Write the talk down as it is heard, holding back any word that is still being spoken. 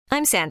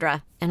I'm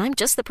Sandra, and I'm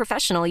just the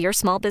professional your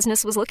small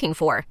business was looking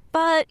for.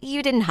 But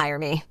you didn't hire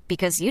me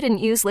because you didn't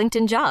use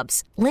LinkedIn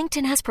Jobs.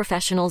 LinkedIn has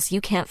professionals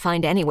you can't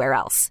find anywhere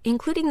else,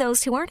 including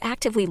those who aren't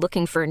actively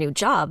looking for a new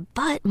job,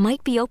 but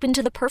might be open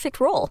to the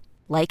perfect role,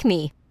 like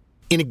me.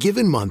 In a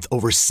given month,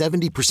 over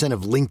 70%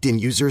 of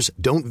LinkedIn users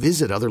don't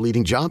visit other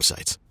leading job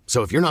sites.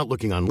 So if you're not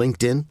looking on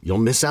LinkedIn, you'll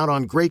miss out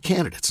on great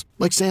candidates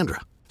like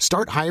Sandra.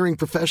 Start hiring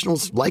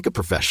professionals like a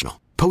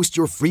professional. Post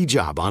your free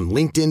job on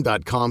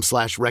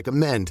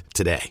linkedin.com/recommend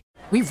today.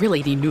 We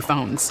really need new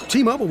phones.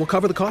 T-Mobile will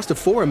cover the cost of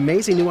 4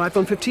 amazing new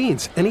iPhone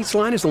 15s, and each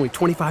line is only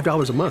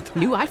 $25 a month.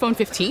 New iPhone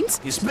 15s?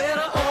 It's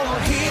better over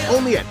here.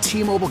 Only at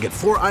T-Mobile, get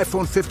 4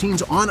 iPhone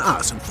 15s on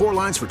us and 4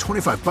 lines for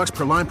 $25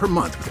 per line per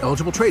month with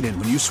eligible trade-in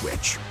when you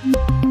switch.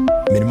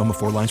 Minimum of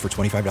 4 lines for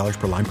 $25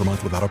 per line per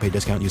month with autopay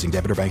discount using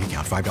debit or bank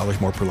account. $5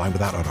 more per line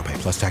without autopay,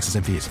 plus taxes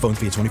and fees. Phone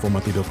fee at 24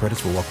 monthly bill credits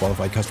for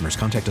well-qualified customers.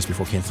 Contact us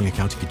before canceling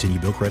account to continue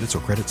bill credits or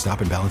credit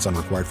stop and balance on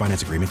required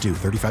finance agreement due.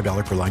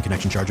 $35 per line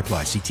connection charge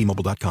applies. See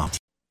T-Mobile.com.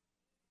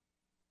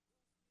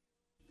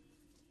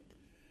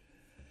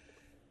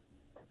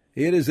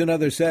 It is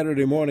another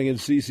Saturday morning in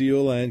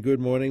CCO land.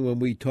 Good morning when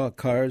we talk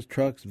cars,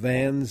 trucks,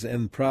 vans,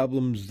 and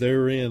problems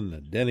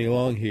therein. Denny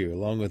Long here,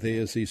 along with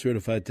ASE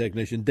certified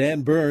technician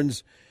Dan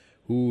Burns,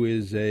 who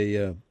is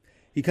he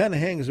kind of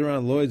hangs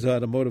around Lloyd's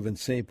Automotive in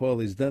St. Paul.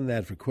 He's done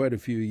that for quite a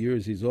few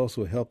years. He's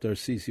also helped our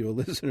CCO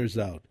listeners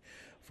out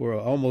for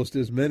almost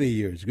as many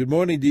years. Good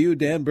morning to you,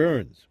 Dan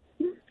Burns.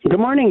 Good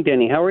morning,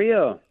 Denny. How are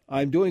you?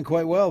 I'm doing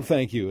quite well,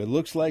 thank you. It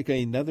looks like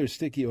another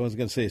sticky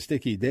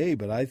day,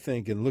 but I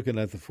think in looking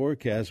at the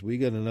forecast, we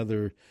got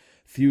another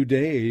few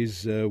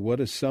days. What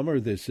a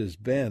summer this has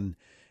been.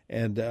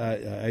 And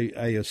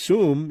I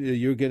assume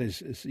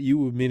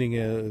you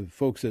meaning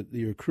folks at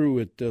your crew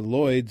at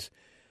Lloyd's,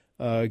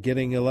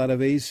 getting a lot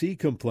of AC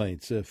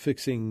complaints,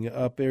 fixing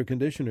up air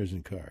conditioners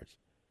in cars.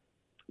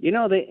 You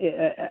know,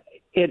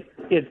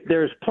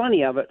 there's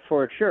plenty of it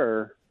for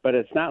sure. But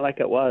it's not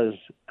like it was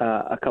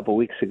a couple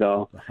weeks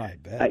ago. I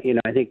bet.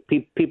 I think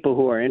people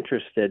who are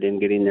interested in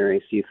getting their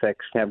AC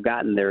fixed have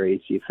gotten their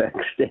AC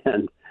fixed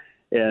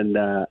and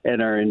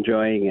are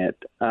enjoying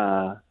it.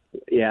 But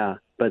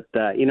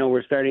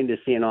we're starting to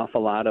see an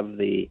awful lot of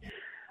the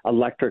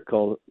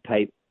electrical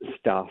type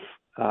stuff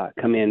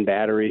come in: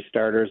 battery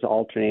starters,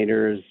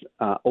 alternators,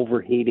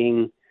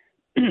 overheating,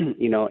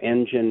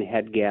 engine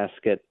head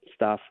gasket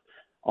stuff.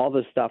 All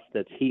the stuff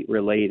that's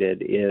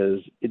heat-related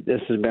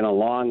this has been a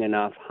long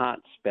enough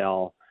hot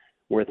spell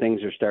where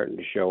things are starting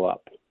to show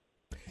up.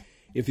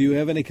 If you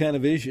have any kind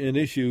of an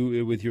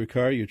issue with your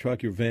car, your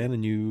truck, your van,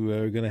 and you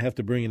are going to have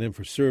to bring it in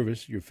for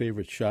service, your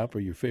favorite shop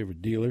or your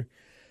favorite dealer,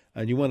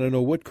 and you want to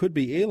know what could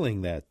be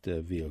ailing that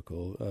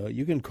vehicle,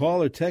 you can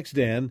call or text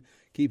Dan.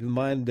 Keep in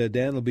mind,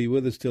 Dan will be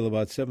with us till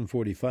about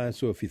 7:45,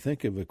 so if you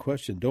think of a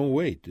question, don't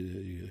wait.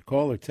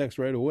 Call or text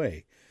right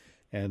away.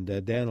 And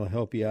Dan will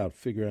help you out,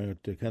 figure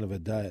out kind of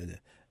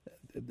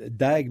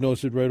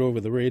diagnose it right over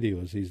the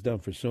radio, as he's done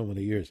for so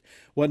many years.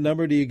 What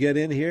number do you get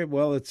in here?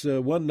 Well, it's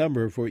one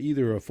number for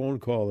either a phone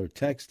call or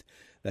text.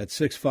 That's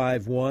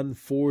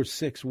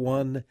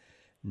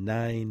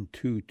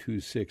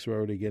 651-461-9226. We're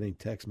already getting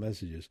text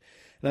messages.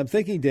 And I'm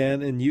thinking,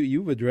 Dan, and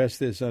you've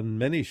addressed this on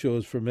many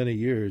shows for many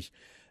years,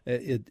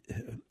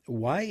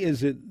 why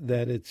is it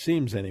that it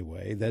seems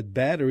anyway that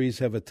batteries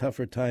have a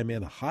tougher time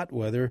in hot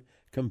weather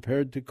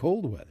compared to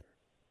cold weather?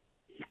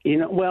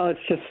 Well, it's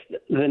just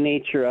the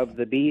nature of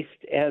the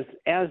beast. As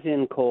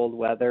in cold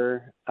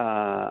weather,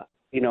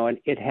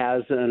 it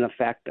has an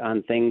effect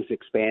on things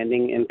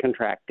expanding and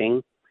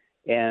contracting,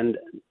 and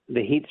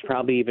the heat's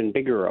probably even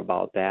bigger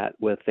about that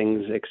with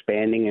things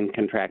expanding and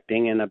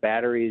contracting. And a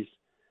battery's,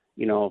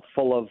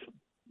 full of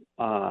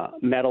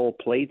metal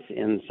plates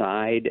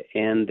inside,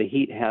 and the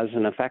heat has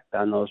an effect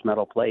on those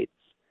metal plates.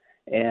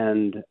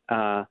 And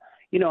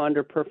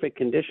under perfect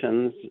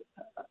conditions,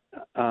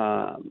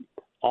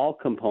 all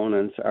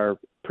components are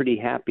pretty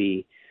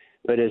happy,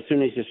 but as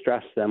soon as you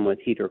stress them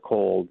with heat or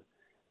cold,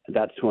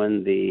 that's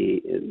when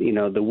the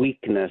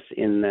weakness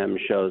in them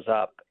shows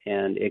up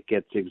and it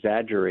gets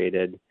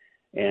exaggerated.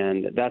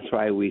 And that's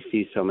why we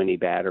see so many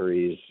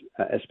batteries,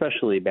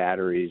 especially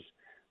batteries,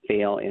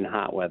 fail in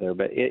hot weather.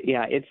 But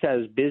it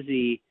says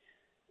busy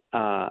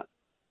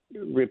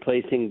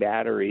replacing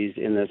batteries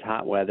in this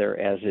hot weather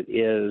as it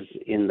is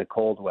in the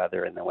cold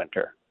weather in the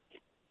winter.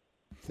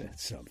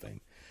 That's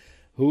something.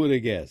 Who would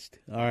have guessed?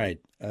 All right,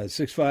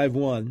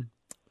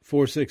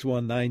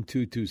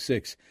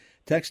 651-461-9226.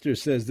 Texter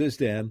says this,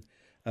 Dan,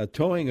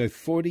 towing a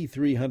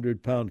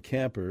 4,300-pound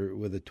camper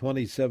with a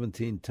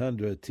 2017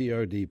 Tundra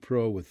TRD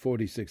Pro with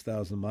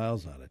 46,000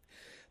 miles on it.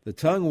 The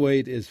tongue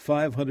weight is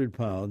 500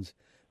 pounds.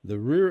 The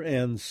rear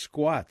end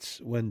squats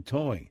when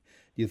towing.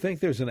 Do you think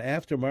there's an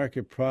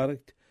aftermarket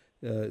product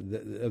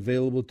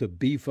available to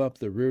beef up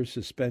the rear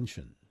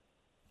suspension?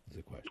 Is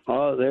the question.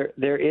 Oh,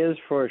 there is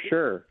for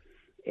sure.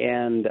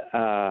 And,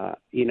 a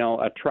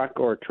truck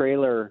or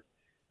trailer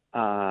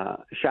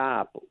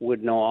shop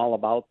would know all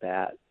about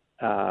that.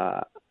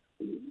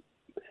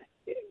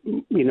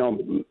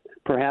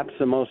 perhaps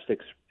the most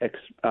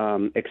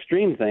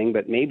extreme thing,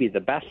 but maybe the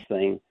best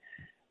thing,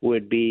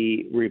 would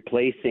be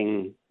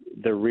replacing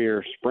the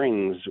rear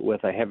springs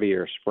with a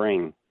heavier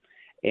spring.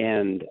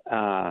 And,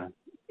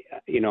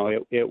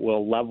 it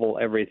will level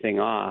everything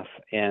off,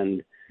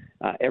 and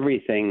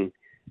everything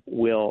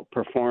will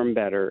perform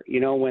better.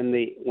 When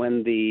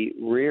the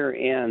rear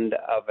end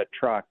of a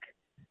truck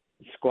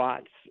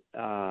squats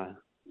the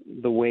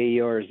way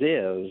yours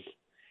is,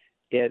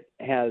 it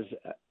has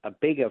a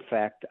big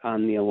effect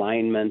on the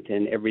alignment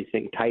and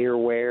everything. Tire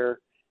wear,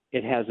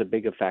 it has a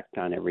big effect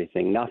on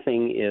everything.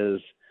 Nothing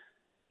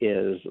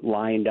is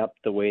lined up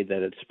the way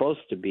that it's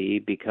supposed to be,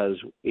 because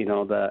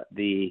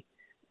the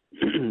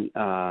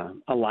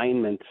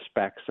alignment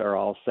specs are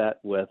all set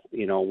with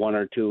 1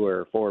 or 2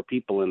 or 4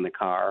 people in the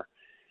car,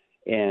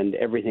 and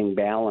everything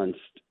balanced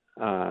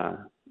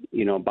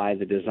by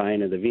the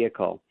design of the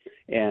vehicle.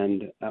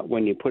 And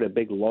when you put a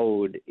big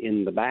load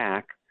in the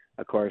back,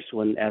 of course,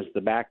 as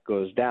the back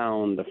goes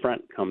down, the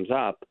front comes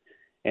up,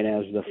 and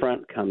as the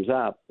front comes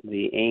up,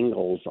 the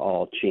angles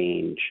all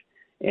change,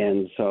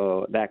 and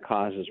so that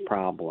causes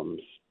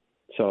problems.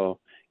 So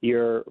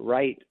you're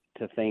right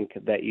to think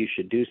that you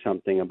should do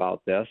something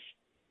about this.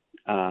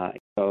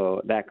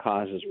 So that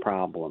causes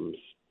problems.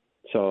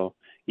 So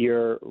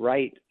you're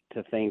right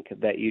to think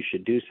that you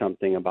should do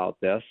something about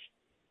this.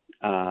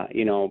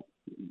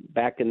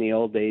 Back in the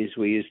old days,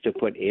 we used to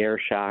put air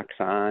shocks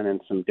on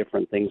and some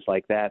different things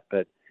like that,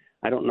 but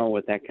I don't know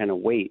with that kind of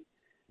weight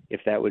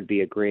if that would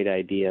be a great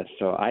idea.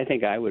 So I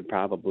think I would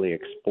probably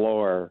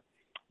explore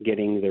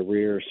getting the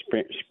rear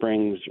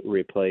springs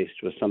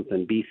replaced with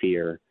something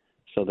beefier,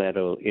 so that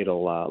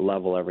it'll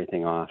level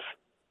everything off.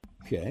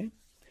 Okay.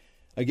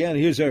 Again,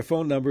 here's our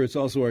phone number. It's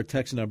also our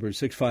text number,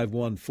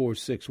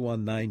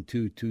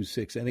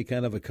 651-461-9226. Any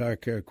kind of a car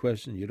care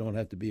question. You don't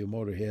have to be a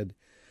motorhead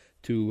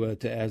to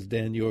ask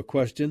Dan your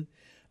question.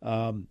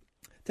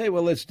 Tell you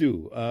what, let's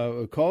do.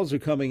 Calls are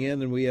coming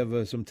in, and we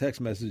have some text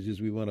messages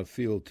we want to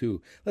field,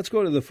 too. Let's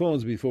go to the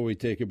phones before we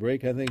take a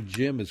break. I think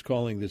Jim is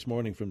calling this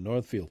morning from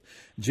Northfield.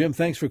 Jim,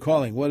 thanks for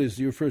calling. What is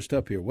your first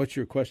up here? What's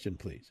your question,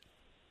 please?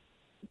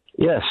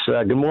 Yes,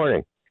 good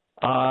morning.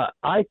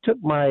 I took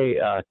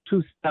my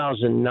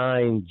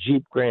 2009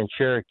 Jeep Grand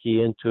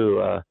Cherokee into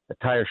a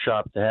tire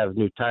shop to have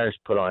new tires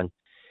put on,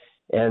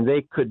 and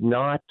they could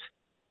not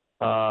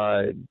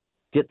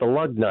get the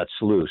lug nuts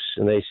loose,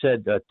 and they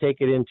said,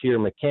 take it into your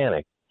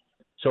mechanic.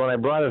 So when I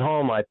brought it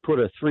home, I put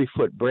a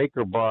 3-foot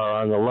breaker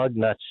bar on the lug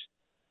nuts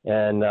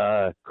and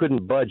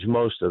couldn't budge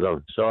most of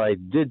them. So I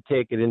did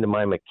take it into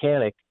my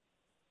mechanic,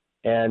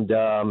 and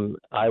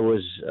I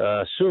was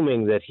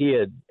assuming that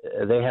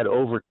they had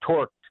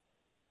over-torqued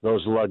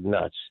those lug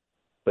nuts.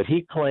 But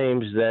he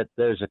claims that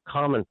there's a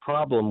common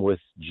problem with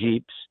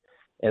Jeeps,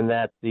 and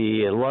that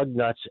the lug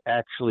nuts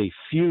actually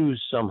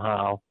fuse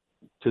somehow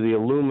to the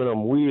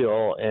aluminum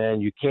wheel,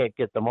 and you can't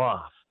get them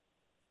off.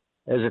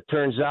 As it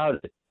turns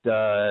out,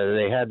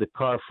 they had the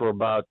car for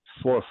about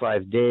 4 or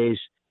 5 days,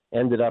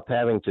 ended up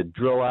having to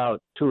drill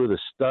out 2 of the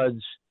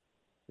studs.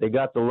 They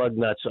got the lug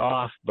nuts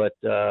off, but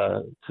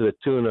to the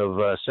tune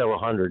of several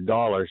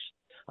 $100s.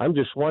 I'm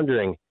just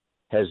wondering,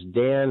 has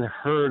Dan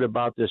heard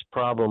about this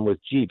problem with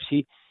Jeeps?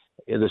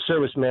 The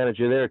service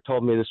manager there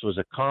told me this was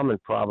a common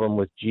problem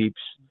with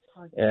Jeeps,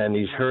 and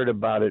he's heard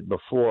about it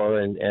before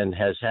and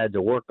has had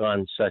to work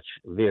on such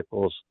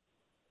vehicles.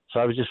 So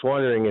I was just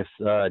wondering if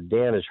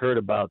Dan has heard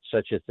about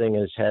such a thing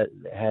and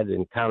had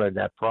encountered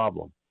that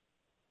problem.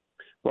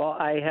 Well,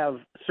 I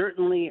have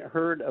certainly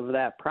heard of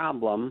that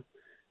problem.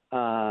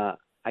 I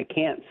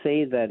can't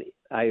say that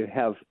I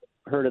have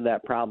heard of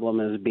that problem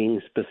as being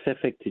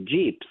specific to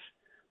Jeeps,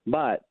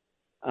 but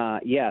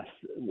yes,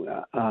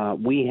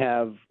 we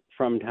have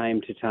from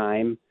time to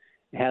time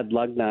had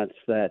lug nuts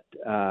that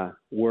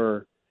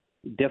were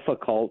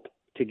difficult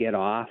to get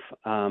off.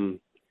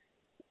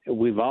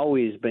 We've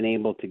always been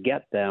able to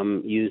get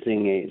them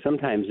using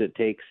sometimes it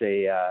takes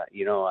a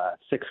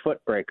 6-foot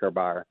breaker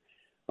bar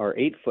or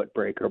 8-foot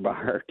breaker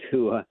bar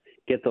to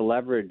get the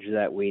leverage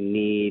that we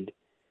need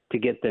to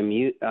get them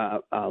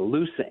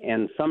loose.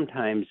 And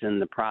sometimes in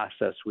the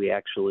process, we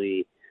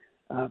actually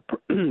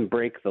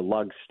break the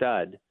lug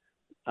stud,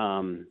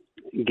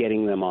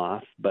 getting them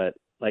off. But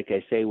like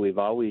I say, we've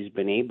always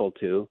been able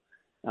to.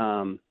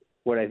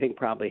 What I think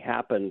probably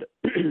happened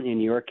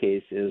in your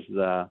case is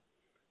the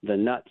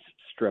nuts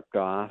stripped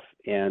off,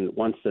 and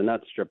once the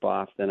nuts strip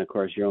off, then of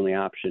course your only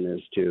option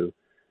is to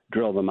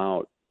drill them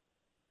out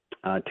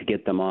to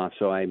get them off.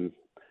 So I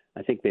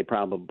think they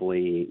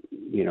probably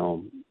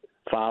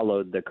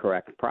followed the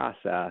correct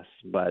process,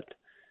 but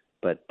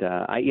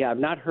I've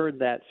not heard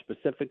that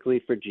specifically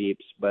for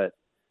Jeeps, but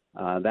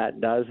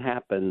that does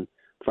happen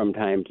from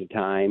time to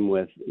time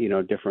with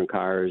different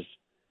cars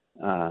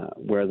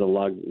where the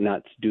lug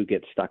nuts do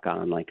get stuck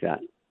on like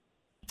that.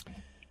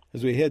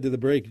 As we head to the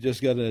break,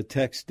 just got a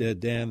text,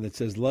 Dan, that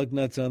says lug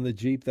nuts on the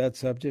Jeep, that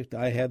subject.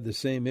 I had the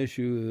same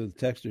issue, the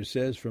texter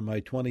says, for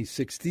my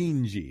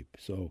 2016 Jeep.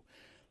 So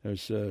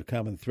there's a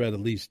common thread, at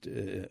least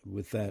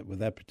with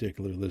that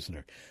particular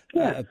listener.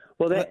 Yeah.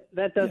 Well,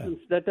 that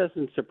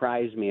doesn't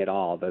surprise me at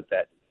all.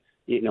 That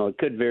it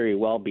could very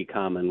well be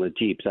common with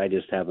Jeeps. I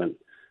just haven't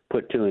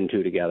put two and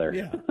two together.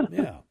 Yeah,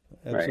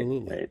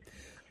 absolutely. Right.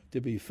 To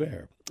be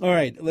fair. All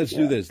right, let's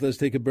do this. Let's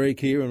take a break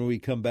here, and when we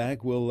come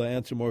back, we'll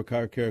answer more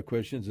car care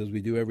questions as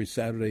we do every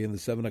Saturday in the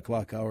 7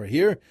 o'clock hour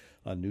here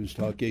on News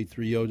Talk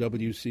 830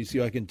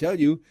 WCCO. I can tell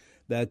you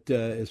that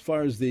as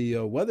far as the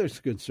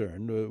weather's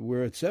concerned,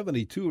 we're at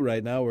 72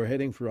 right now. We're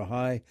heading for a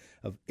high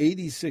of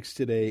 86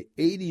 today,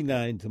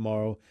 89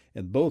 tomorrow,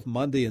 and both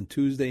Monday and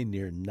Tuesday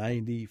near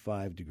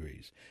 95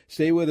 degrees.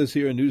 Stay with us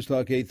here on News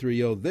Talk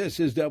 830.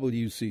 This is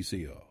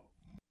WCCO.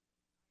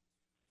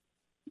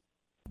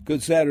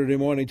 Good Saturday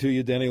morning to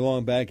you. Denny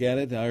Long back at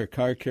it. Our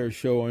car care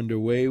show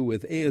underway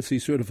with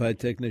ASE certified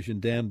technician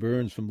Dan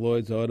Burns from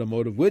Lloyd's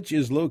Automotive, which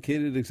is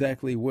located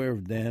exactly where,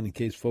 Dan, in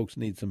case folks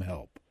need some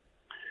help?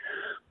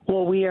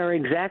 Well, we are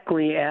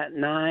exactly at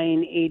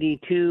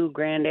 982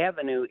 Grand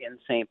Avenue in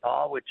St.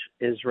 Paul, which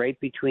is right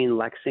between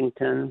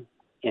Lexington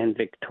and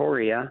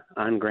Victoria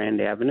on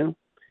Grand Avenue.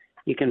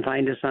 You can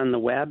find us on the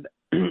web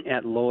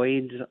at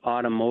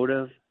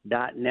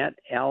lloydsautomotive.net,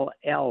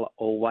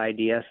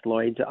 LLOYDS,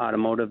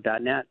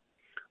 lloydsautomotive.net,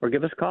 or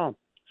give us a call,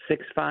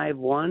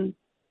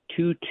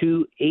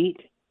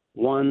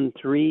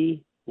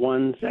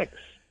 651-228-1316.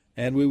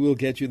 And we will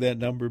get you that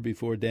number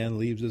before Dan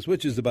leaves us,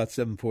 which is about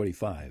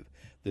 7:45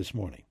 this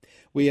morning.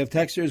 We have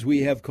texters,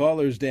 we have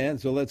callers, Dan,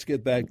 so let's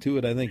get back to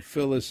it. I think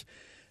Phyllis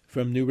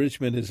from New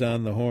Richmond is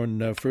on the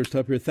horn first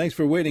up here. Thanks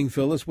for waiting,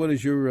 Phyllis. What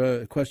is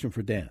your question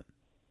for Dan?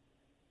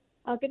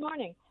 Good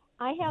morning.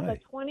 I have a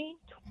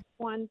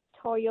 2021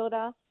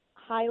 Toyota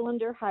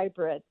Highlander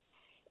hybrid,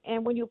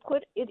 and when you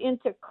put it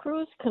into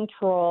cruise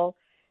control,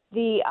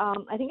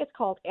 I think it's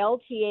called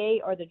LTA,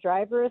 or the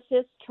driver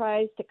assist,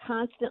 tries to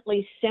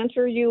constantly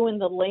center you in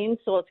the lane,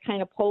 so it's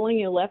kind of pulling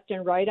you left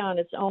and right on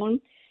its own.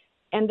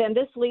 And then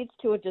this leads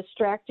to a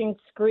distracting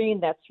screen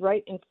that's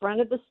right in front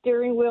of the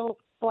steering wheel,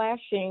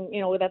 flashing,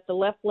 that the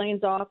left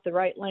lane's off, the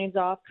right lane's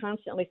off,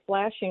 constantly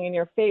flashing in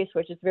your face,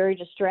 which is very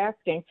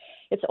distracting.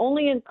 It's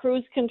only in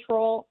cruise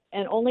control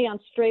and only on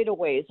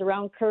straightaways.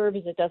 Around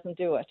curves, it doesn't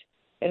do it.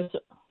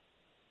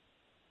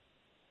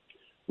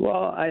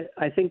 Well,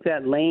 I think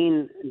that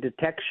lane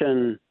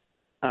detection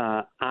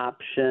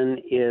option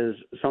is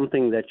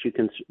something that you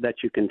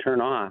can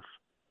turn off.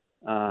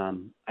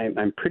 I'm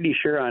pretty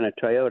sure on a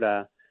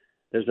Toyota,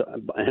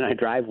 and I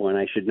drive one,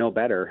 I should know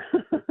better,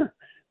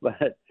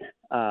 but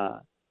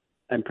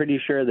I'm pretty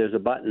sure there's a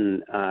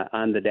button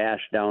on the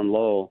dash down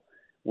low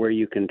where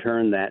you can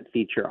turn that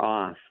feature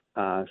off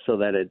so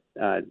that it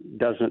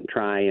doesn't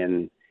try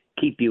and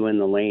keep you in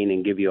the lane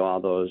and give you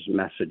all those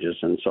messages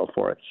and so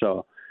forth.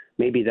 So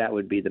maybe that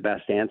would be the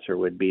best answer,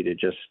 would be to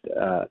just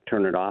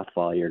turn it off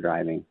while you're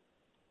driving.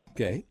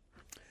 Okay.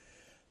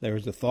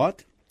 There's a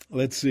thought.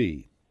 Let's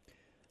see.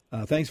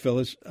 Thanks,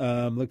 Phyllis.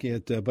 I'm looking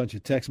at a bunch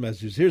of text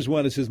messages. Here's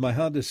one. It says, my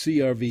Honda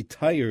CR-V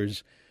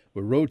tires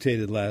were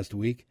rotated last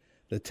week.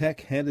 The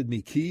tech handed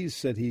me keys,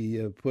 said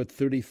he put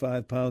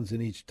 35 pounds in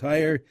each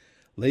tire.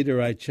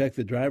 Later, I checked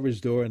the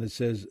driver's door, and it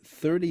says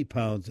 30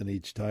 pounds in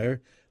each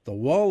tire. The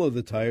wall of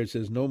the tire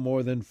says no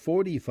more than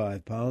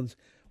 45 pounds.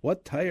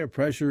 What tire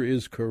pressure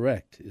is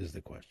correct, is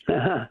the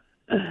question.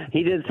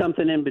 He did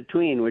something in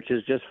between, which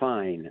is just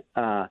fine.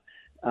 And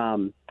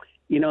I'm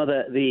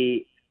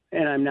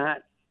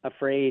not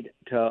afraid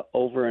to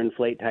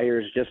overinflate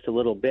tires just a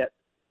little bit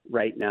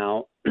right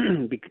now,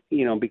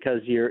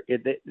 because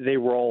they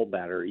roll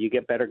better. You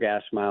get better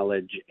gas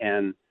mileage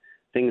and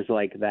things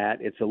like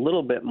that. It's a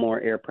little bit more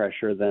air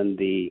pressure than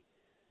the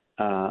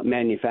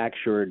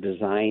manufacturer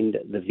designed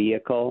the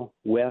vehicle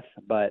with,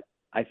 but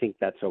I think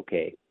that's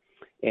okay.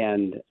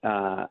 And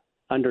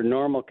under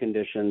normal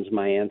conditions,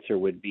 my answer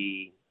would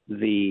be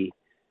the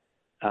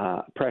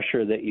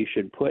pressure that you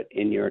should put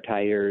in your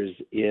tires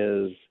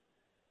is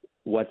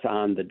what's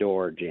on the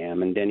door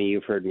jam. And Denny,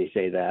 you've heard me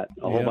say that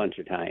a whole bunch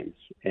of times.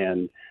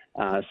 And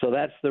so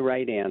that's the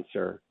right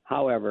answer.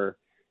 However,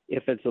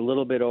 if it's a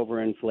little bit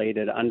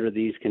overinflated under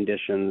these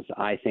conditions,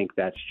 I think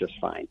that's just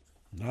fine.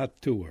 Not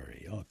to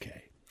worry.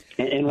 Okay.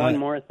 And one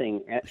more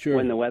thing, sure.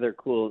 when the weather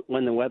cools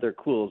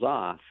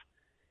off,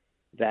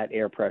 that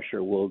air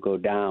pressure will go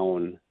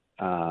down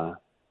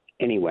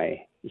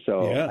anyway.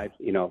 So,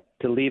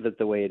 to leave it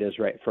the way it is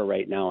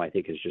right now, I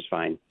think is just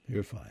fine.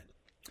 You're fine.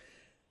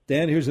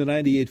 Dan, here's a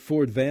 98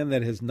 Ford van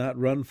that has not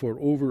run for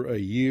over a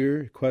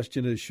year.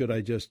 Question is, should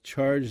I just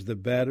charge the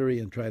battery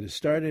and try to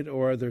start it,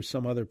 or are there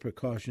some other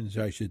precautions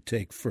I should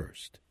take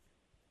first?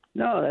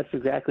 No, that's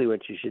exactly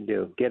what you should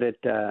do. Get it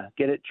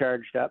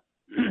charged up,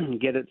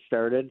 get it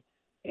started,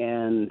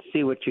 and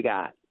see what you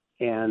got.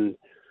 And,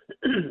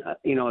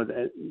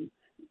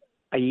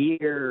 a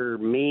year,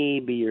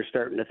 maybe you're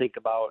starting to think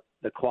about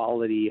the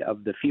quality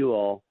of the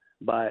fuel,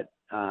 but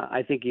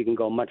I think you can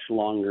go much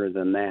longer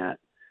than that.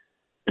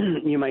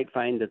 You might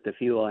find that the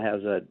fuel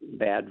has a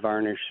bad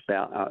varnish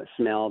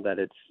smell, that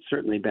it's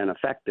certainly been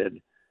affected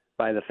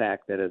by the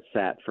fact that it's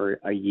sat for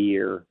a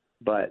year,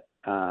 but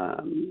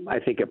I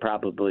think it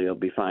probably will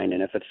be fine.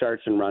 And if it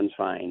starts and runs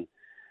fine,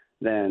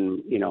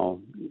 then,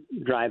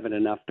 drive it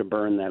enough to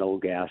burn that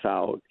old gas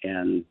out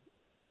and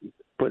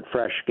put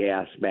fresh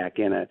gas back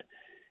in it,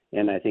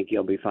 and I think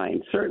you'll be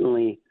fine.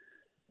 Certainly,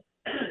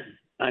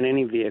 on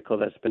any vehicle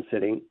that's been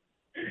sitting,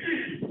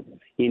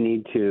 you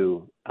need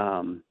to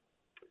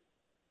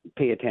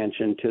pay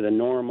attention to the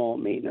normal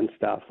maintenance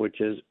stuff, which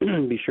is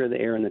be sure the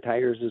air in the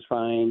tires is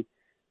fine,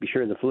 be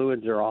sure the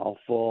fluids are all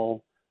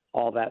full,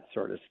 all that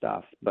sort of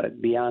stuff.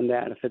 But beyond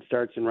that, if it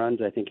starts and runs,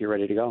 I think you're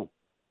ready to go.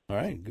 All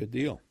right, good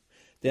deal.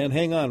 Dan,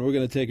 hang on. We're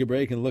going to take a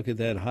break and look at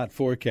that hot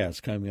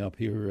forecast coming up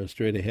here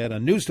straight ahead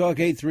on News Talk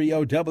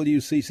 830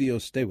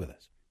 WCCO. Stay with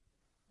us.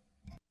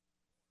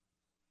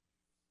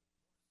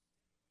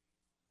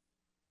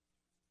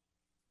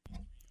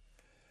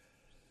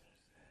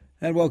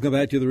 And welcome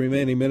back to the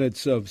remaining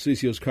minutes of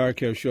CCO's Car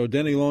Care Show.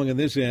 Denny Long in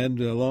this end,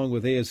 along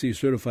with ASE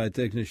certified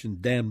technician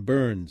Dan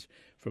Burns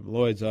from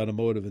Lloyd's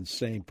Automotive in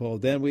St. Paul.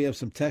 Dan, we have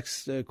some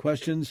text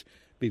questions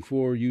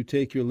before you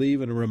take your leave,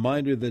 and a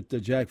reminder that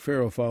Jack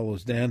Farrow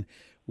follows Dan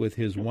with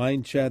his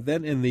wine chat.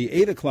 Then in the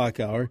 8 o'clock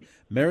hour,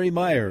 Mary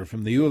Meyer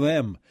from the U of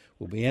M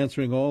will be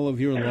answering all of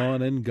your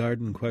lawn and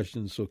garden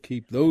questions, so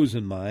keep those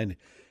in mind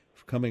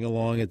coming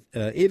along at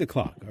 8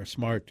 o'clock, our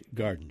Smart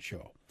Garden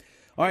Show.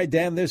 All right,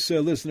 Dan, this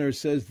listener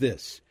says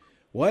this.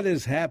 What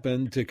has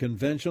happened to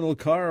conventional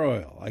car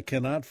oil? I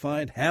cannot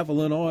find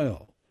Haviland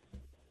oil.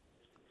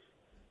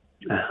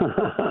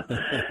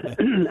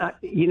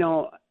 You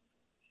know,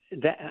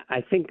 that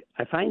I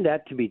find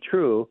that to be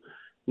true,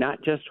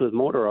 not just with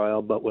motor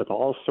oil, but with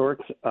all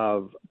sorts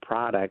of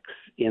products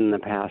in the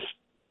past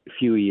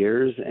few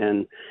years.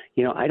 And,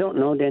 you know, I don't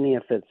know, Denny,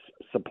 if it's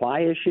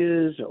supply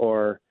issues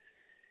or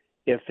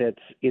if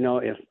it's, you know,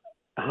 if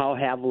how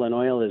Haviland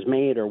oil is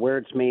made or where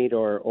it's made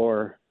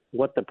or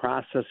what the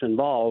process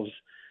involves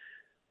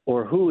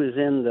or who is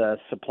in the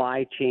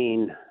supply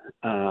chain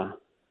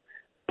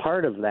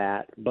part of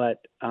that. But,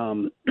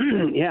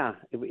 yeah,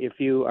 if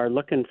you are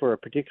looking for a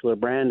particular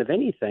brand of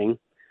anything,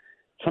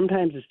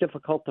 sometimes it's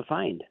difficult to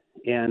find.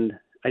 And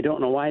I don't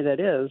know why that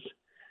is,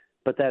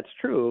 but that's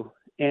true.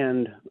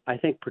 And I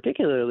think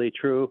particularly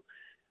true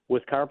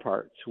with car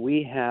parts.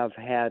 We have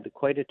had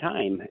quite a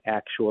time,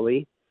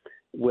 actually,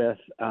 with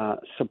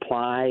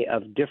supply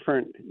of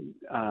different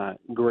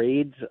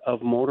grades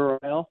of motor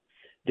oil,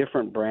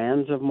 different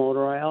brands of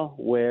motor oil,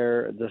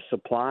 where the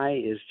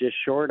supply is just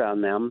short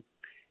on them.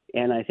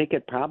 And I think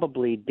it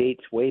probably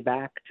dates way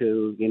back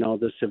to, you know,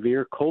 the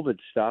severe COVID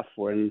stuff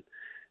when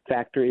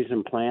factories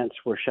and plants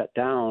were shut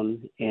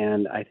down.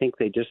 And I think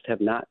they just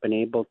have not been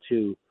able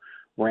to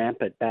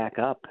ramp it back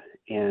up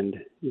and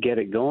get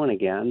it going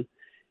again.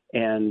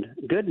 And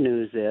good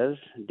news is,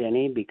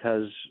 Denny,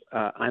 because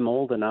I'm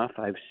old enough,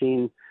 I've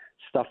seen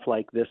stuff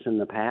like this in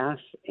the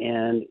past,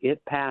 and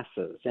it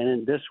passes.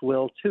 And this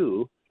will,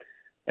 too.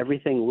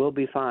 Everything will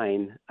be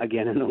fine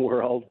again in the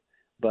world.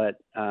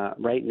 But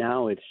right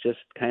now, it's just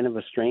kind of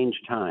a strange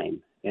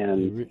time.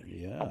 And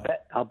yeah.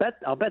 I'll bet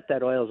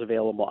that oil is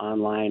available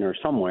online or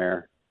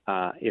somewhere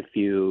if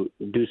you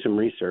do some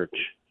research.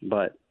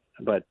 But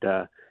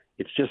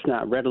it's just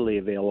not readily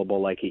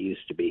available like it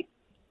used to be.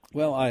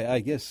 Well,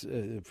 I guess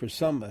for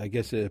some,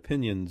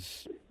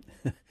 opinions,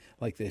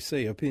 like they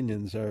say,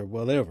 opinions are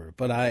whatever.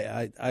 But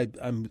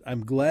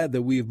I'm glad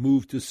that we've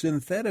moved to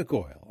synthetic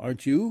oil,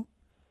 aren't you?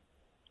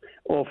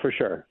 Oh, for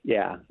sure,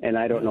 yeah. And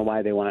I don't know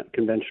why they want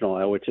conventional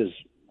oil, which is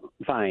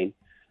fine.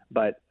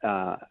 But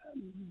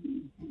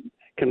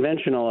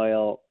conventional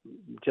oil,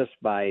 just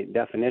by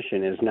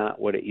definition, is not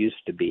what it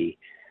used to be.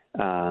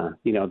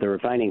 You know, the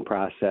refining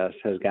process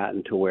has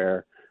gotten to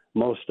where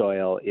most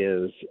oil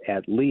is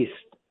at least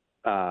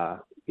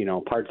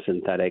part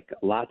synthetic.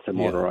 Lots of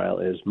motor oil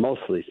is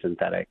mostly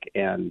synthetic.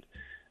 And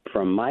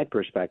from my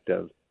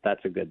perspective,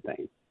 that's a good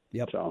thing.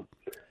 Yep. So,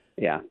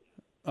 yeah.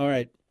 All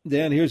right.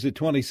 Dan, here's a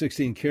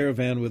 2016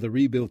 Caravan with a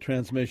rebuilt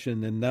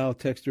transmission, and now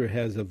Texter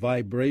has a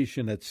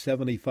vibration at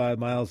 75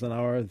 miles an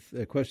hour.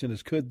 The question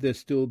is, could this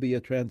still be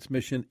a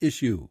transmission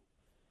issue?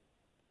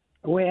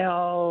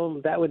 Well,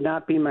 that would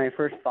not be my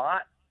first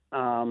thought,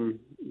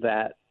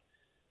 that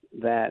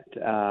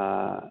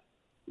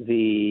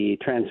the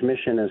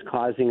transmission is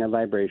causing a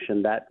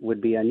vibration. That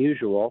would be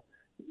unusual.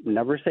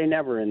 Never say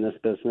never in this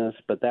business,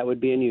 but that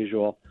would be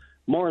unusual.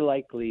 More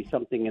likely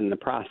something in the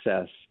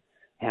process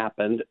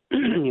happened,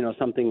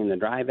 something in the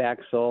drive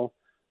axle,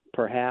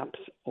 perhaps,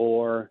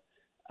 or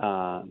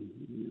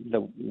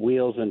the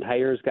wheels and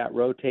tires got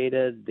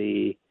rotated.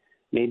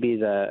 When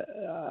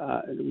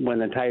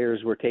the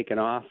tires were taken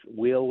off,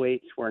 wheel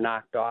weights were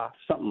knocked off,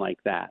 something like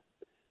that.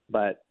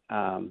 But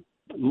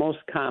most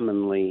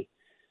commonly,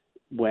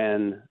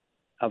 when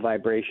a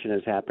vibration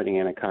is happening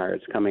in a car,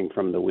 it's coming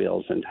from the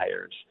wheels and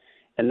tires.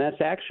 And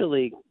that's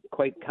actually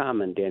quite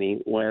common,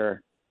 Denny,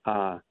 where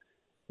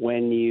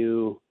when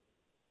you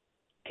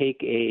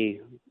take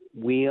a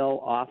wheel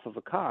off of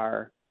a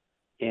car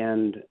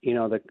and,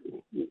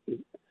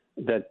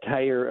 the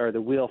tire or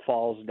the wheel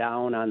falls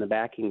down on the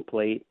backing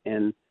plate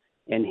and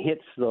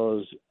hits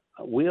those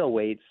wheel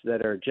weights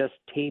that are just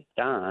taped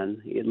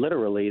on.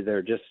 Literally,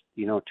 they're just,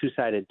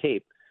 two-sided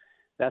tape.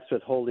 That's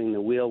what's holding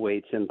the wheel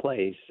weights in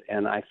place.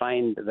 And I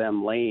find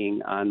them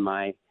laying on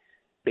my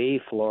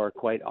bay floor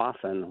quite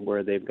often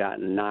where they've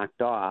gotten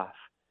knocked off,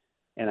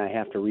 and I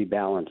have to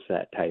rebalance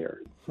that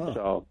tire.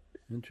 So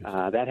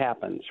that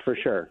happens for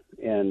sure.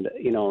 And,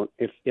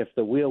 if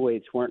the wheel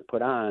weights weren't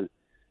put on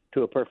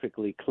to a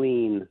perfectly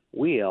clean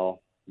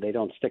wheel, they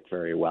don't stick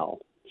very well.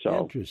 So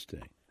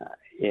interesting.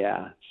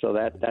 So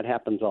that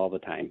happens all the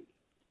time.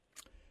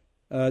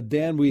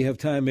 Dan, we have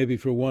time maybe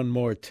for one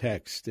more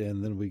text,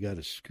 and then we got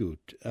to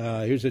scoot.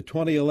 Here's a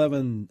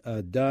 2011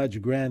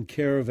 Dodge Grand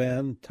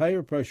Caravan.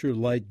 Tire pressure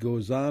light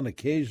goes on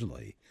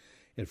occasionally.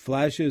 It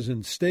flashes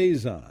and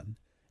stays on.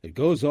 It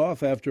goes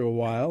off after a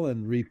while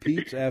and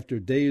repeats after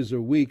days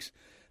or weeks.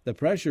 The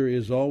pressure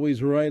is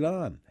always right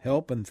on.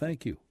 Help and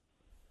thank you.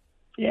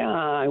 Yeah,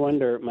 I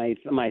wonder. My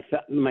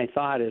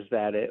thought is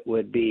that it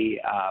would be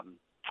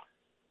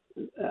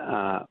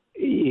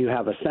you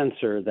have a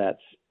sensor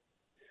that's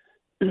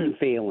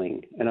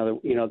failing.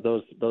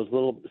 Those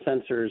little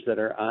sensors that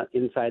are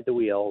inside the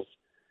wheels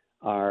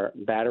are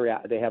battery.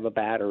 They have a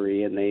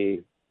battery and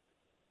they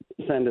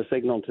send a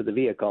signal to the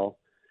vehicle.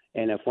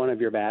 And if one of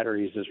your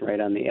batteries is right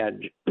on the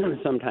edge,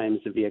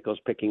 sometimes the vehicle's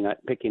picking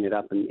it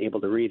up and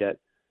able to read it.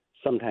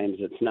 Sometimes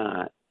it's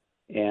not.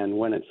 And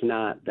when it's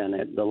not, then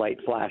the light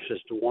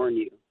flashes to warn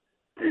you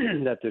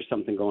that there's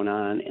something going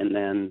on, and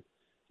then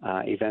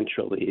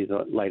eventually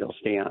the light will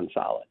stay on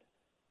solid.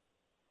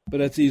 But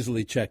that's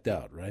easily checked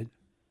out, right?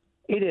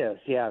 It is,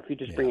 yeah. If you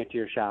just bring it to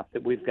your shop,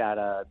 that we've got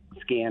a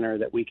scanner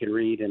that we can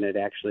read, and it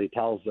actually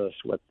tells us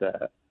what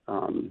the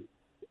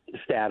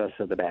status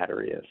of the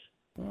battery is.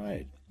 All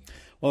right.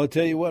 Well, I'll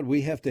tell you what,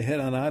 we have to head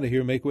on out of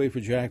here, make way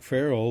for Jack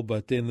Farrell.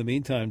 But in the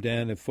meantime,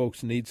 Dan, if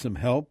folks need some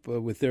help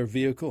with their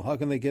vehicle, how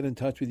can they get in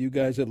touch with you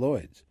guys at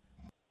Lloyd's?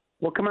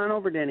 Well, come on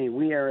over, Denny.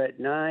 We are at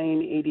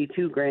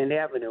 982 Grand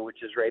Avenue,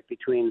 which is right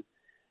between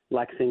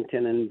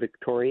Lexington and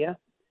Victoria.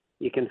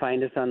 You can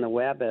find us on the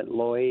web at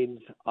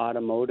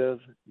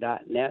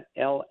lloydsautomotive.net,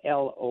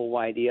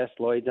 LLOYDS,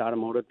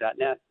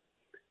 lloydsautomotive.net,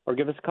 or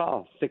give us a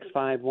call,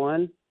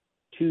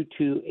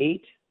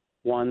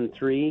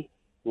 651-228-1316.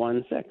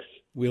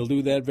 We'll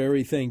do that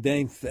very thing.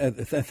 Dan,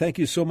 thank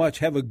you so much.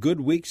 Have a good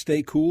week.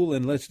 Stay cool,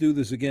 and let's do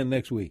this again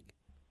next week.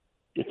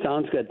 It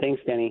sounds good. Thanks,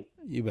 Denny.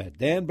 You bet.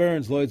 Dan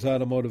Burns, Lloyd's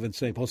Automotive in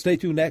St. Paul. Stay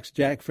tuned next.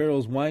 Jack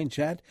Farrell's Wine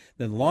Chat,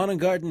 then Lawn and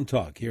Garden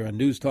Talk here on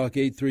News Talk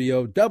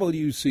 830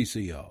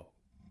 WCCO.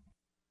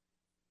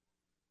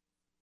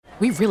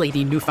 We really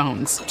need new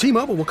phones.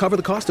 T-Mobile will cover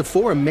the cost of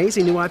 4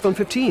 amazing new iPhone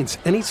 15s,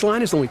 and each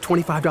line is only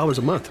 $25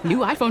 a month. New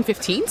iPhone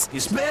 15s?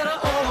 It's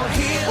better over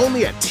here.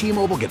 Only at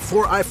T-Mobile, get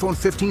 4 iPhone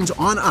 15s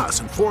on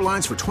us and 4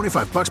 lines for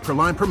 $25 per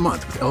line per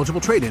month with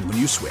eligible trade-in when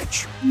you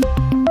switch.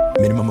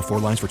 Minimum of 4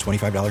 lines for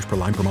 $25 per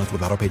line per month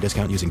with autopay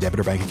discount using debit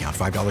or bank account.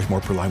 $5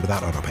 more per line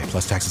without autopay,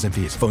 plus taxes and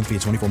fees. Phone fee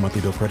at 24 monthly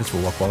bill credits for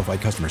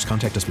well-qualified customers.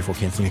 Contact us before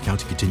canceling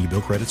account to continue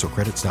bill credits or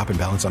credit stop and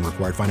balance on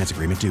required finance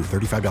agreement due.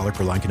 $35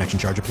 per line connection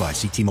charge applies.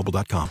 See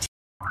T-Mobile.com.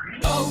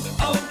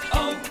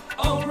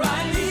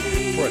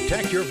 O'Reilly.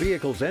 Protect your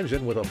vehicle's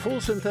engine with a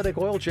full synthetic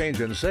oil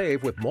change and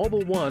save with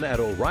Mobil 1 at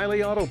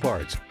O'Reilly Auto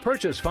Parts.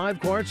 Purchase 5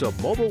 quarts of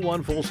Mobil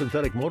 1 full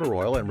synthetic motor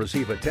oil and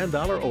receive a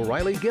 $10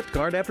 O'Reilly gift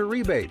card after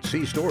rebate.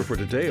 See store for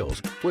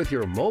details. With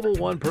your Mobil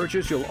 1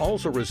 purchase, you'll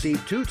also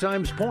receive 2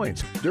 times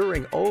points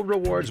during O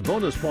Rewards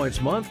Bonus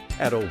Points Month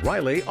at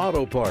O'Reilly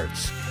Auto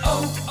Parts.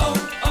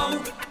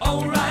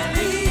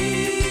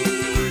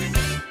 O'Reilly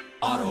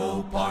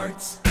Auto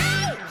Parts.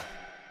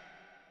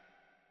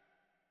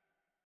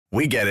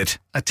 We get it.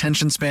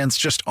 Attention spans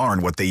just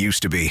aren't what they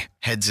used to be.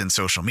 Heads in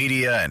social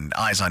media and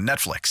eyes on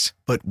Netflix.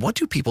 But what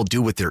do people do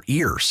with their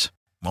ears?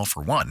 Well,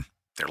 for one,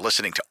 they're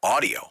listening to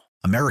audio.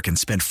 Americans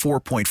spend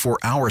 4.4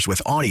 hours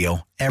with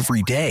audio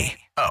every day.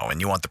 Oh, and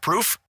you want the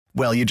proof?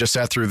 Well, you just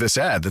sat through this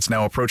ad that's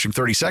now approaching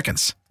 30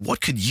 seconds. What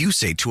could you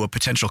say to a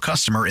potential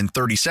customer in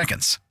 30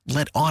 seconds?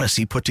 Let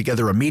Odyssey put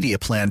together a media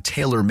plan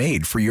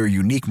tailor-made for your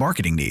unique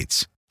marketing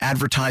needs.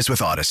 Advertise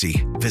with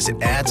Odyssey.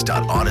 Visit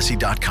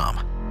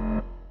ads.odyssey.com.